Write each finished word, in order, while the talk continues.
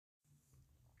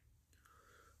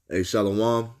Hey,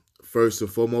 Shalom. First and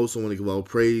foremost, I want to give all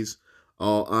praise,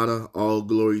 all honor, all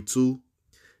glory to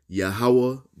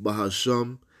YAHAWAH,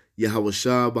 bahasham,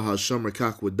 YAHAWASHI, bahasham,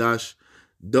 qadash.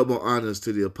 Double honors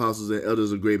to the apostles and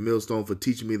elders of Great Millstone for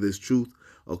teaching me this truth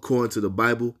according to the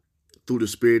Bible through the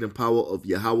spirit and power of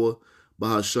YAHAWAH,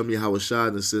 bahasham, YAHAWASHI,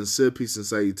 and a sincere peace and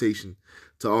salutation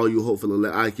to all you hopeful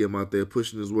elect Ikem out there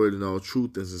pushing His word in all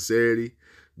truth and sincerity,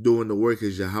 doing the work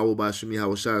as YAHAWAH, bahasham,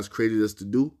 YAHAWASHI has created us to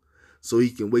do, so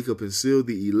He can wake up and seal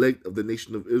the elect of the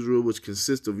nation of Israel, which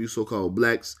consists of you so-called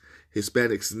blacks,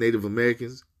 Hispanics, Native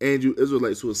Americans, and you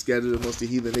Israelites who are scattered amongst the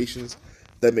heathen nations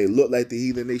that may look like the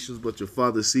heathen nations, but your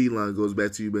father's seed line goes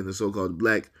back to you being the so-called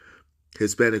black,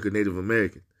 Hispanic, or Native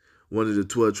American, one of the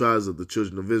 12 tribes of the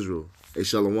children of Israel. Hey,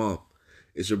 Shalom.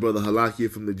 It's your brother Halak here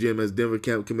from the GMS Denver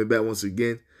camp, coming back once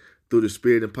again through the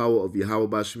spirit and power of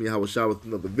Yahawah Bashmi YAHAWASHI with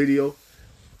another video.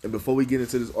 And before we get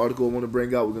into this article I want to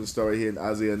bring out, we're going to start right here in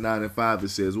Isaiah 9 and 5. It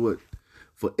says what?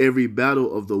 For every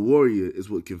battle of the warrior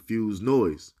is with confused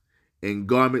noise, and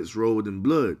garments rolled in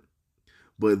blood.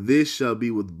 But this shall be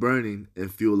with burning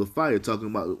and fuel of fire. Talking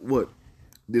about what?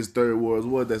 This third world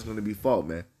war that's going to be fought,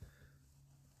 man.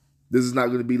 This is not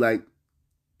going to be like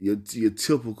your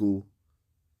typical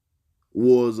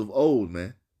wars of old,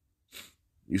 man.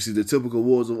 You see, the typical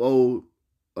wars of old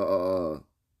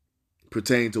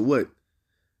pertain to what?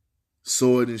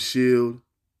 Sword and shield,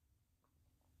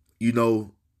 you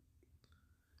know,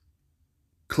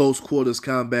 close quarters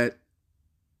combat,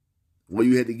 where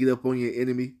you had to get up on your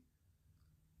enemy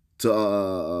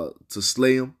to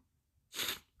slay him.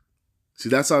 See,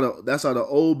 that's how the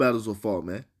old battles were fought,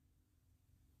 man.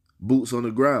 Boots on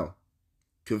the ground,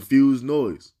 confused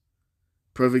noise.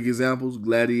 Perfect examples: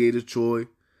 Gladiator, Troy,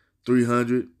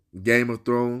 300, Game of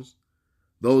Thrones.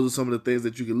 Those are some of the things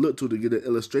that you can look to get an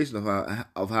illustration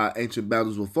of how ancient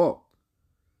battles were fought.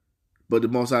 But the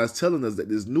Most High is telling us that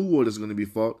this new war that's going to be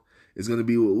fought is going to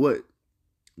be with what?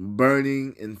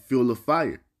 Burning and fuel of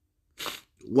fire.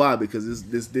 Why? Because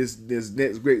this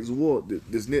next great war,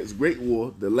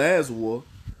 the last war,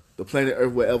 the planet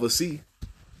Earth will ever see,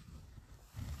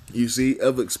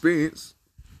 ever experience,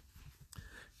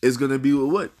 is going to be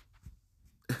with what?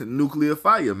 Nuclear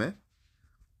fire, man.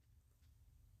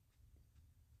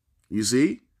 You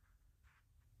see?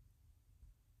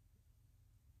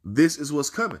 This is what's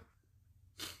coming.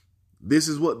 This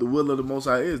is what the will of the Most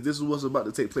High is. This is what's about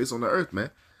to take place on the earth,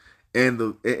 man. And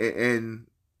the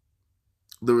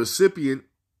recipient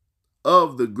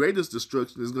of the greatest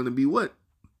destruction is going to be what?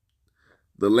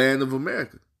 The land of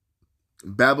America.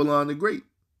 Babylon the Great.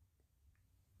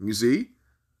 You see?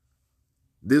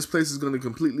 This place is going to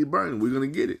completely burn. We're going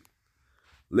to get it.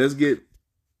 Let's get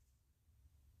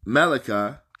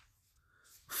Malachi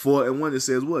 4 and 1. It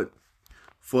says what?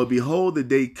 For behold, the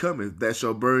day cometh that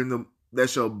shall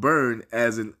burn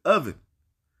as an oven,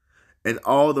 and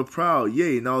all the proud,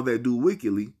 yea, and all that do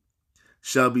wickedly,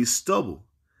 shall be stubble.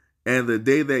 And the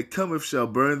day that cometh shall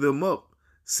burn them up,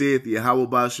 saith Yahawah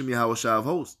Bashim YAHAWASHI of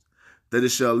hosts, that it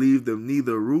shall leave them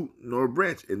neither root nor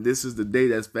branch. And this is the day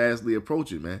that's fastly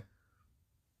approaching, man.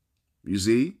 You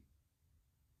see?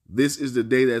 This is the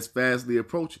day that's fastly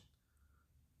approaching.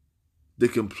 The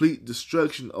complete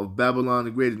destruction of Babylon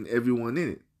the Great and everyone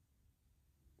in it,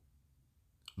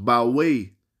 by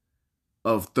way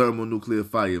of thermonuclear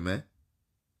fire, man.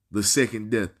 The second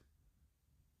death.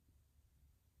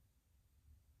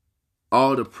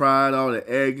 All the pride, all the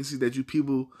arrogancy that you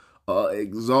people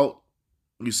exalt,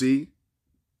 you see,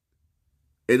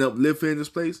 and uplift in this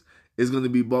place is going to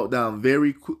be brought down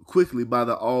very quickly by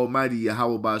the Almighty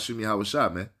Yahawah Bashim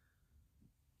YAHAWASHI, man.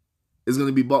 It's going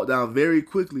to be brought down very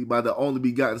quickly by the only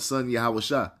begotten Son,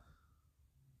 YAHAWASHI.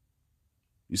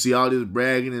 You see, all this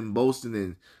bragging and boasting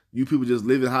and you people just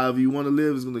living however you want to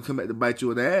live is going to come back to bite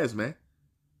you in the ass, man.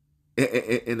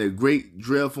 In a great,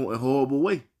 dreadful, and horrible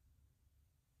way.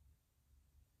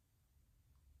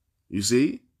 You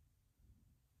see?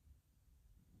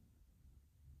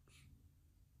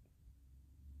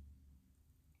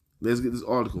 Let's get this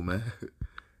article, man.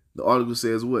 The article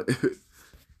says what?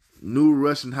 New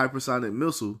Russian hypersonic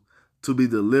missile to be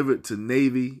delivered to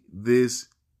Navy this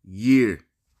year.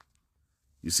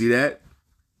 You see that?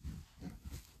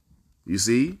 You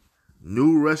see?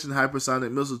 New Russian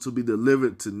hypersonic missile to be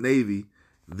delivered to Navy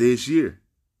this year.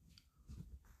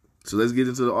 So let's get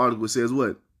into the article. It says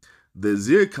what? The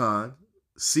Zircon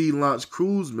sea-launched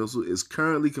cruise missile is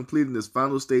currently completing its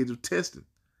final stage of testing.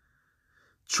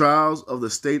 Trials of the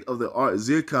state-of-the-art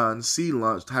Zircon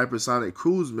sea-launched hypersonic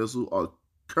cruise missile are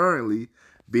currently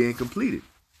being completed,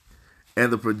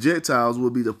 and the projectiles will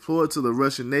be deployed to the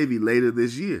Russian Navy later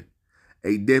this year,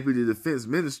 a deputy defense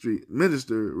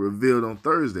minister revealed on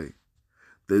Thursday.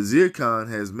 the Zircon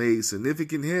has made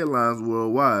significant headlines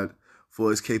worldwide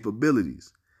for its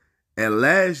capabilities. And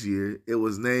last year, it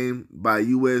was named by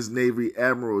U.S. Navy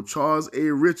Admiral Charles A.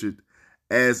 Richard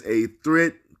as a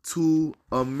threat to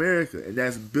America. And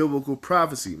that's biblical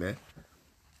prophecy, man.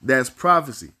 That's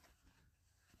prophecy.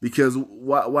 Because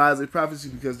why is it prophecy?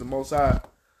 Because the Most High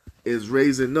is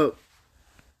raising up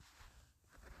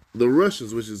the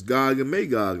Russians, which is Gog and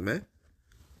Magog, man.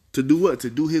 To do what? To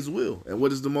do his will. And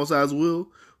what is the Most High's will?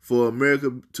 For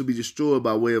America to be destroyed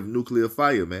by way of nuclear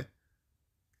fire, man.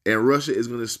 And Russia is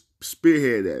going to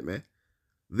spearhead that, man.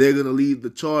 They're going to lead the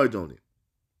charge on it.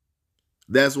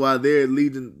 That's why they're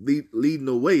leading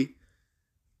the way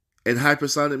in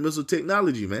hypersonic missile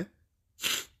technology, man.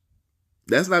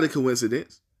 That's not a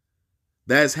coincidence.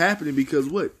 That's happening because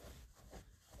what?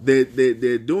 They're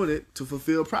doing it to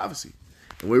fulfill prophecy.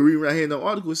 And we're reading right here in the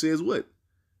article, it says what?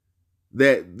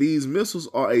 That these missiles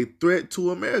are a threat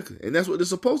to America. And that's what they're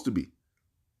supposed to be.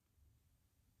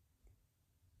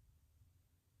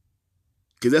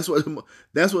 Because that's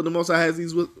what the Most High has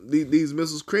these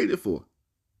missiles created for.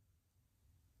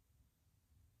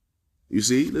 You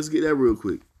see? Let's get that real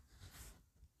quick.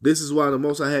 This is why the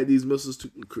Most High had these missiles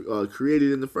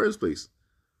created in the first place.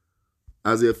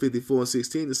 Isaiah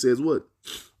 54:16, it says what?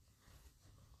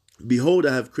 Behold,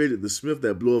 I have created the smith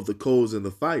that bloweth the coals in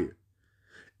the fire,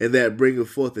 and that bringeth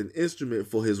forth an instrument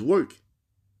for his work.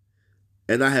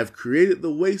 And I have created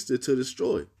the waster to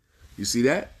destroy. You see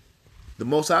that? The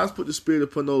Most High has put the spirit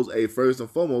upon those, first and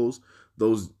foremost,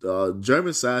 those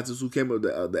German scientists who came up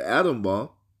with the atom bomb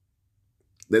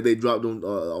that they dropped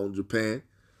on Japan.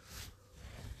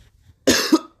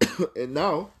 And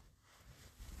now,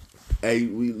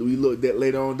 we look at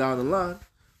later on down the line,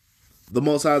 the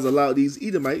Most High has allowed these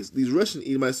Edomites, these Russian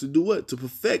Edomites, to do what? To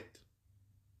perfect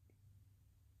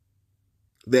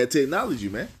that technology,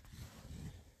 man.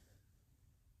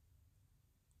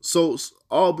 So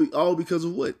all because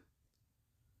of what?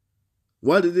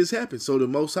 Why did this happen? So the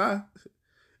Most High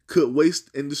could waste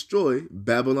and destroy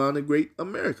Babylon the Great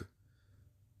America.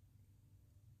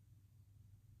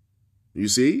 You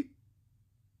see?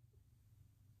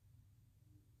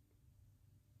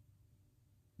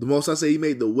 The Most High say he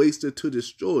made the waster to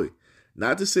destroy,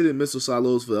 not to sit in missile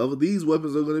silos forever. These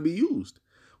weapons are going to be used.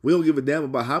 We don't give a damn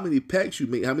about how many pacts you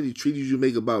make, how many treaties you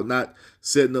make about not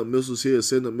setting up missiles here,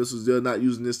 setting up missiles there, not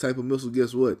using this type of missile.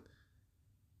 Guess what?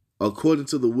 According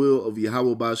to the will of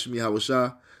YAHAWAH, bahasham,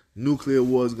 YAHAWASHI, nuclear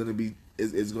war is going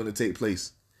to take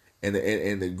place, and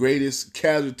the greatest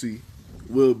casualty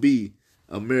will be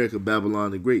America,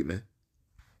 Babylon the Great, man.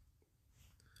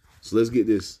 So let's get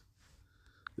this.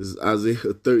 This is Isaiah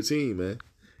 13, man.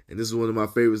 And this is one of my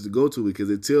favorites to go to because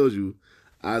it tells you,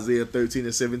 Isaiah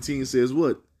 13:17 says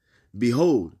what?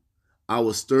 Behold, I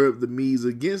will stir up the Medes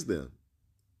against them,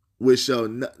 which shall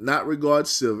not regard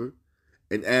silver,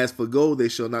 and as for gold, they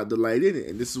shall not delight in it.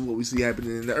 And this is what we see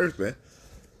happening in the earth, man.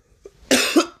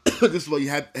 This is what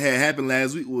had happened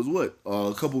last week was what?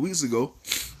 A couple weeks ago,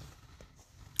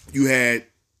 you had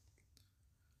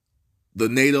the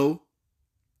NATO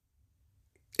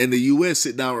and the U.S.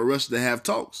 sit down with Russia to have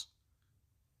talks.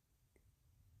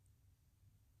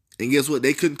 And guess what?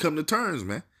 They couldn't come to terms,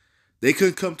 man. They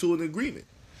couldn't come to an agreement.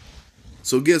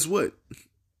 So guess what?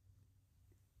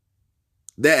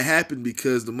 That happened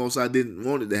because the Most High didn't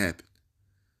want it to happen.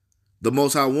 The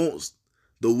Most High wants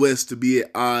the West to be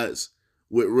at odds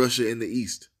with Russia in the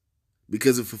East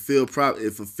because it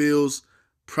fulfills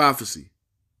prophecy.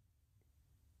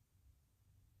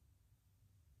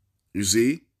 You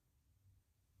see?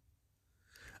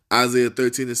 Isaiah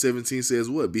 13:17 says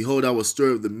what? Behold, I will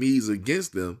stir up the Medes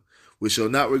against them, which shall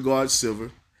not regard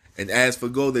silver, and as for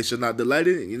gold, they shall not delight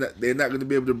in it. They're not going to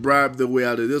be able to bribe their way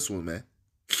out of this one, man.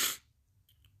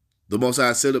 The Most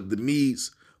High set up the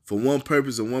Medes for one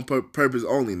purpose and one purpose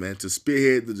only, man, to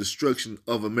spearhead the destruction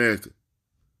of America.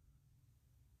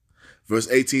 Verse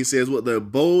 18 says what? Their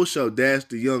bows shall dash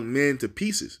the young men to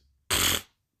pieces,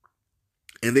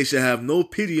 and they shall have no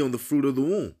pity on the fruit of the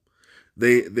womb.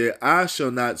 Their eyes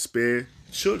shall not spare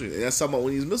children. And that's talking about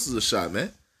when these missiles are shot,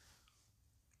 man.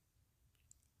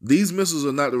 These missiles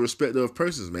are not the respecter of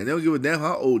persons, man. They don't give a damn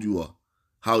how old you are,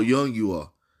 how young you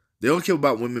are. They don't care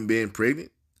about women being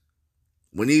pregnant.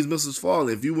 When these missiles fall,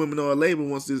 if you women are in labor,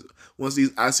 once these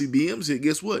ICBMs hit,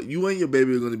 guess what? You and your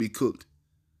baby are going to be cooked.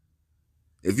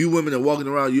 If you women are walking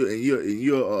around and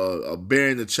you're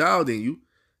bearing a child in you,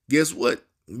 guess what?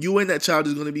 You and that child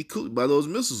is going to be cooked by those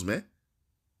missiles, man.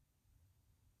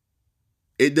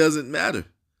 It doesn't matter.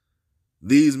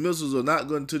 These missiles are not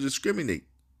going to discriminate.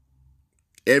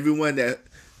 Everyone that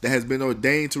has been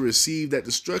ordained to receive that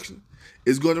destruction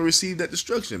is going to receive that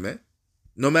destruction, man.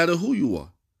 No matter who you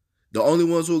are. The only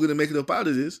ones who are going to make it up out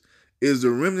of this is the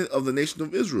remnant of the nation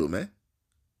of Israel, man.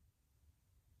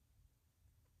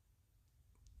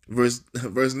 Verse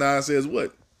 9 says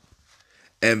what?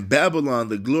 And Babylon,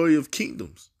 the glory of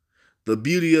kingdoms, the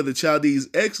beauty of the Chaldees'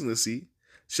 excellency,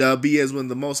 shall be as when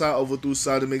the Most High overthrew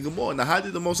Sodom and Gomorrah. Now, how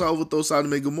did the Most High overthrow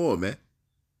Sodom and Gomorrah, man?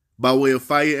 By way of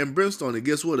fire and brimstone. And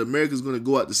guess what? America's going to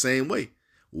go out the same way.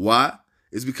 Why?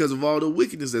 It's because of all the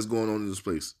wickedness that's going on in this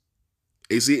place.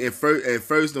 And you see, and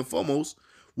first and foremost,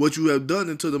 what you have done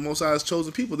unto the Most High's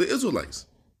chosen people, the Israelites.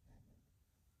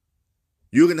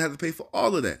 You're going to have to pay for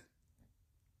all of that.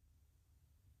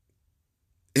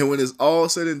 And when it's all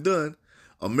said and done,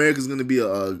 America's going to be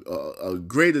a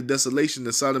greater desolation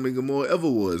than Sodom and Gomorrah ever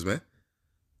was, man.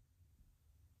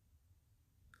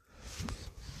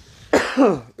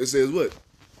 It says what?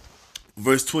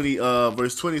 Verse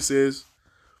 20 says,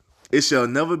 it shall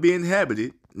never be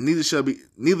inhabited, neither shall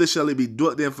it be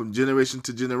dwelt in from generation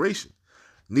to generation.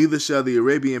 Neither shall the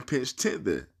Arabian pitch tent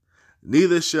there.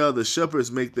 Neither shall the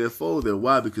shepherds make their fold there.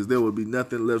 Why? Because there will be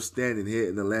nothing left standing here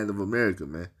in the land of America,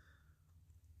 man.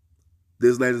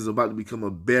 This land is about to become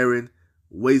a barren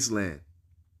wasteland.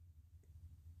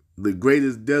 The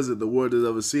greatest desert the world has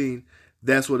ever seen.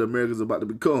 That's what America's about to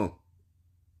become.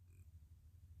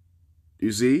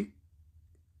 You see?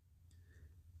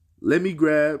 Let me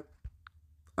grab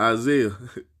Isaiah,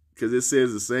 because it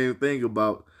says the same thing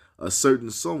about a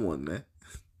certain someone, man.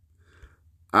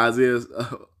 Isaiah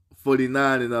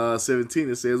 49 and 17,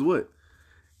 it says what?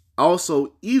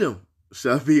 Also Edom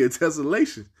shall be a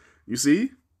desolation. You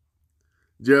see?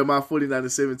 Jeremiah 49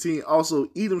 and 17, also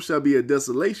Edom shall be a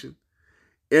desolation.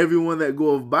 Everyone that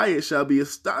goeth by it shall be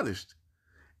astonished,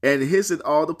 and hiss at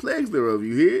all the plagues thereof.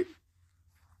 You hear it?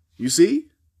 You see?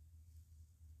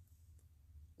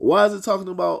 Why is it talking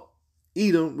about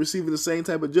Edom receiving the same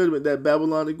type of judgment that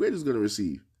Babylon the Great is going to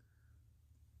receive?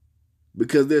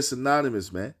 Because they're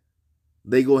synonymous, man.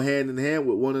 They go hand in hand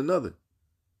with one another.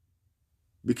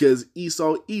 Because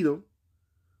Esau, Edom,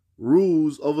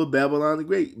 rules over Babylon the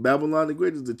Great. Babylon the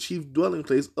Great is the chief dwelling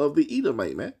place of the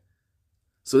Edomite, man.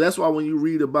 So that's why when you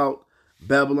read about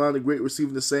Babylon the Great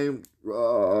receiving the same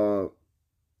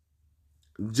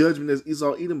judgment as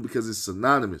Esau, Edom, because it's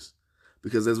synonymous.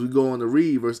 Because as we go on to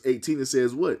read, verse 18, it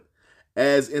says what?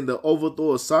 As in the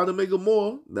overthrow of Sodom and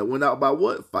Gomorrah, that went out by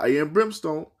what? Fire and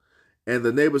brimstone. And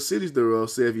the neighbor cities thereof,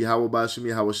 saith YAHAWAH, bahasham,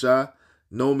 YAHAWASHI,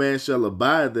 no man shall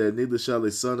abide there, neither shall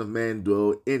a son of man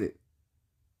dwell in it.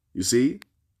 You see?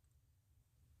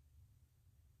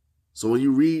 So when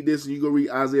you read this and you go read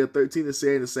Isaiah 13, it's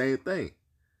saying the same thing.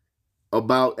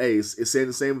 About, it's saying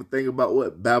the same thing about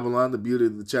what? Babylon, the beauty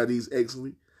of the Chaldees'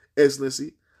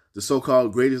 excellency, the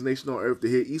so-called greatest nation on earth, to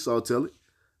hear Esau tell it,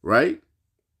 right?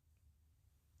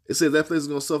 It says that place is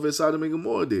going to suffer as Sodom and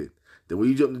Gomorrah did. Then when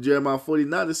you jump to Jeremiah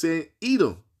 49, it's saying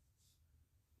Edom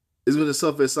is going to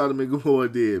suffer as Sodom and Gomorrah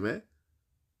did, man.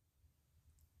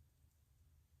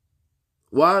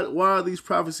 Why are these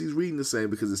prophecies reading the same?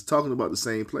 Because it's talking about the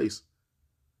same place.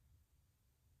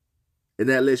 And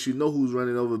that lets you know who's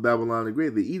running over Babylon the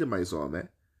Great. The Edomites are, man.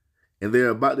 And they're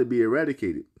about to be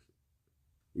eradicated.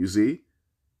 You see?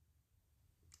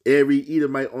 Every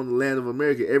Edomite on the land of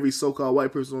America, every so-called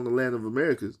white person on the land of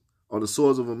America, on the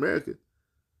soils of America,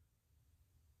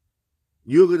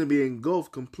 you're going to be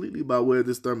engulfed completely by way of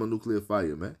this thermonuclear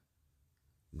fire, man.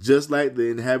 Just like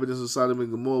the inhabitants of Sodom and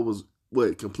Gomorrah was,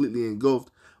 what, completely engulfed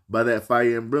by that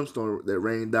fire and brimstone that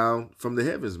rained down from the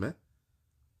heavens, man.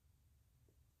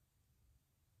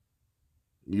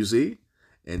 You see?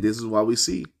 And this is why we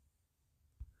see.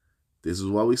 This is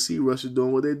why we see Russia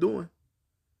doing what they're doing.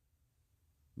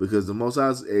 Because the Most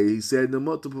High, he set them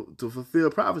up to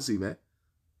fulfill prophecy, man.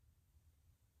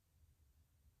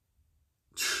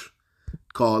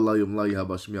 Call Allah,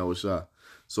 YAHAWASHI, YAHAWASHI.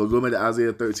 So go back to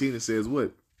Isaiah 13, it says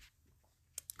what?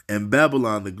 And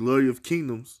Babylon, the glory of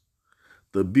kingdoms,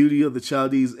 the beauty of the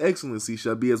Chaldees' excellency,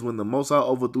 shall be as when the Most High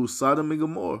overthrew Sodom and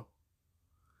Gomorrah.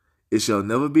 It shall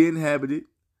never be inhabited,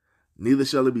 neither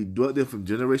shall it be dwelt in from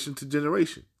generation to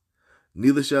generation.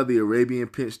 Neither shall the Arabian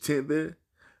pitch tent there,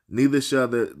 neither shall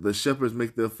the shepherds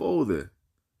make their fold there.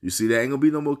 You see, there ain't gonna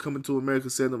be no more coming to America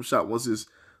setting up shop once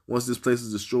this place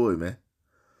is destroyed, man.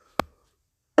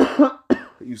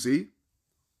 You see?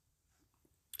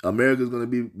 America's gonna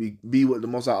be what the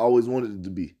Most High always wanted it to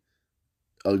be.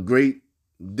 A great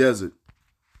desert.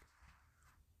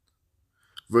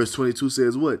 Verse 22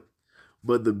 says what?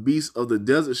 But the beasts of the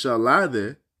desert shall lie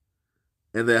there,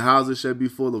 and their houses shall be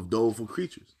full of doleful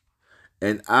creatures.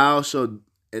 And owls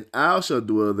shall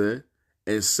dwell there,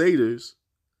 and satyrs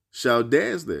shall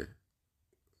dance there.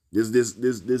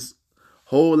 This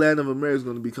whole land of America is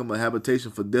going to become a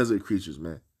habitation for desert creatures,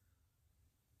 man.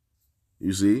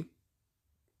 You see?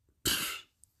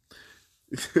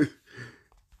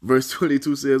 Verse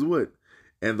 22 says what?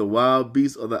 And the wild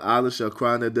beasts of the island shall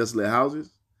cry in their desolate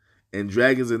houses, and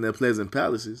dragons in their pleasant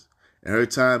palaces. And her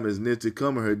time is near to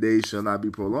come, and her days shall not be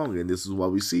prolonged. And this is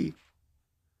what we see.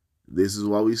 This is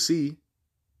what we see.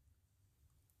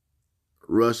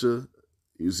 Russia,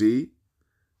 you see,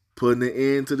 putting an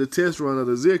end to the test run of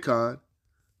the Zircon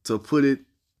to put it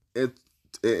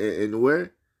in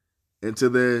where? Into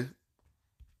their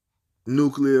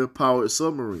nuclear-powered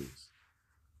submarines.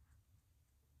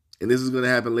 And this is going to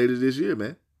happen later this year,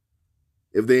 man.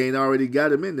 If they ain't already got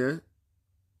them in there,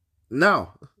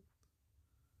 now.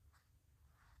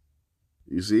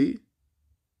 You see?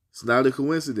 It's not a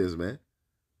coincidence, man.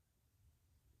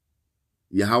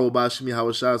 YAHAWAH bahasham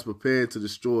YAHAWASHI is preparing to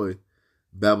destroy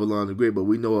Babylon the Great. But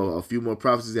we know a few more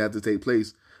prophecies have to take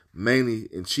place. Mainly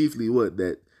and chiefly what?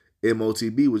 That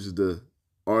MOTB, which is the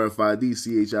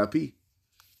RFID CHIP.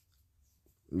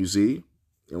 You see?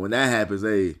 And when that happens,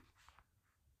 hey,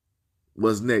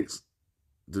 what's next?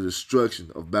 The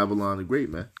destruction of Babylon the Great,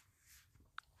 man.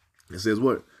 It says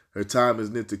what? Her time is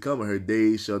near to come, and her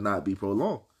days shall not be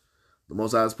prolonged. The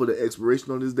Most High has put an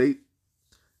expiration on this date.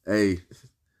 Hey,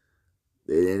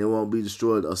 and it won't be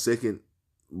destroyed a second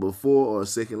before or a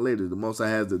second later. The Most High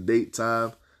has the date,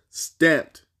 time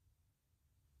stamped.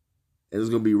 And it's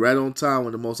going to be right on time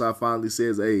when the Most High finally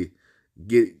says, hey,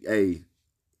 get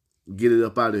it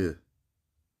up out of here.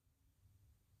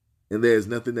 And there's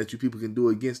nothing that you people can do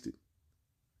against it.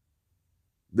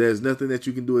 There's nothing that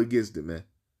you can do against it, man.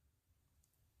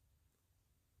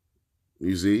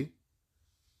 You see?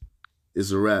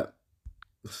 It's a wrap.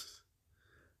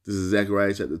 This is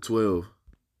Zechariah chapter 12.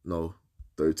 No,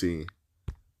 13. You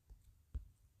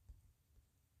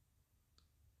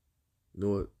know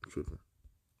what? I'm tripping.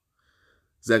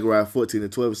 Zechariah 14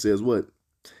 and 12 says what?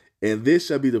 And this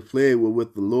shall be the plague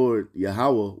wherewith the Lord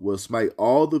YAHAWAH will smite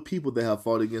all the people that have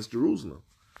fought against Jerusalem.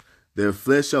 Their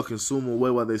flesh shall consume away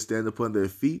while they stand upon their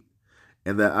feet,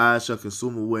 and their eyes shall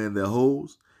consume away in their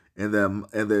holes, and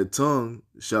their tongue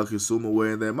shall consume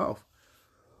away in their mouth.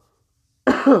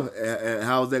 And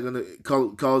how is that going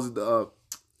to cause it?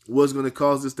 What's going to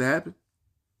cause this to happen?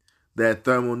 That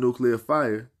thermonuclear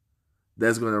fire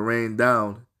that's going to rain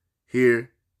down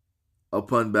here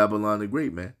upon Babylon the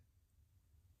Great, man,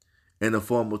 in the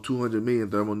form of 200 million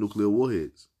thermonuclear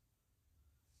warheads.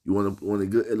 You want a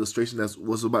good illustration? That's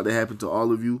what's about to happen to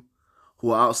all of you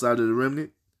who are outside of the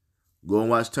remnant. Go and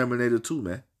watch Terminator 2,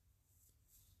 man.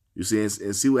 You see,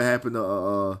 and see what happened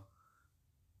to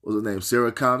what's her name,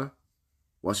 Sarah Connor,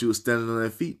 while she was standing on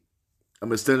that feet.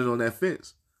 Standing on that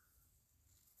fence.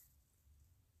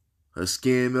 Her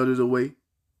skin melted away.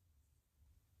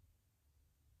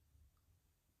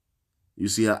 You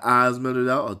see her eyes melted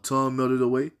out, her tongue melted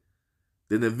away.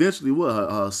 Then eventually what?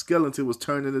 Her skeleton was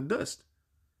turned into dust.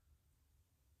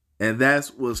 And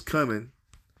that's what's coming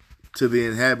to the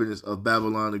inhabitants of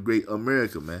Babylon the Great,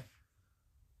 America, man.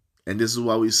 And this is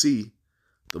why we see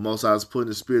the Most High is putting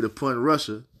the spirit upon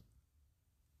Russia.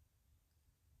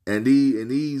 And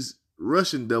these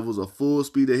Russian devils are full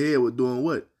speed ahead with doing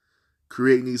what?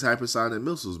 Creating these hypersonic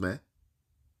missiles, man.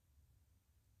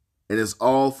 And it's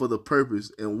all for the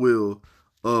purpose and will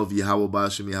of YAHAWAH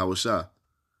bahasham YAHAWASHI.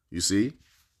 You see?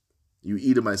 You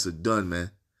Edomites are done,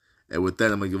 man. And with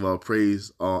that, I'm going to give all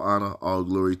praise, all honor, all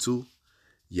glory to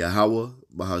YAHAWAH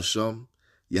bahasham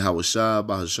YAHAWASHI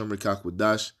bahasham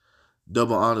qadash.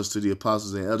 Double honors to the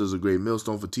apostles and elders of Great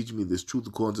Millstone for teaching me this truth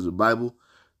according to the Bible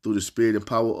through the spirit and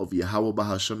power of YAHAWAH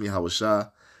bahasham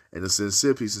YAHAWASHI. And a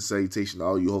sincere peace and salutation to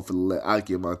all you hopefully let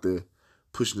Akim out there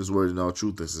pushing this word in all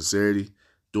truth and sincerity,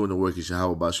 doing the work that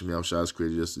YAHAWAH bahasham YAHAWASHI has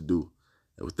created us to do.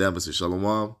 And with that, I say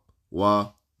Shalom,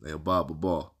 Wah, and Ba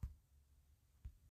Ba.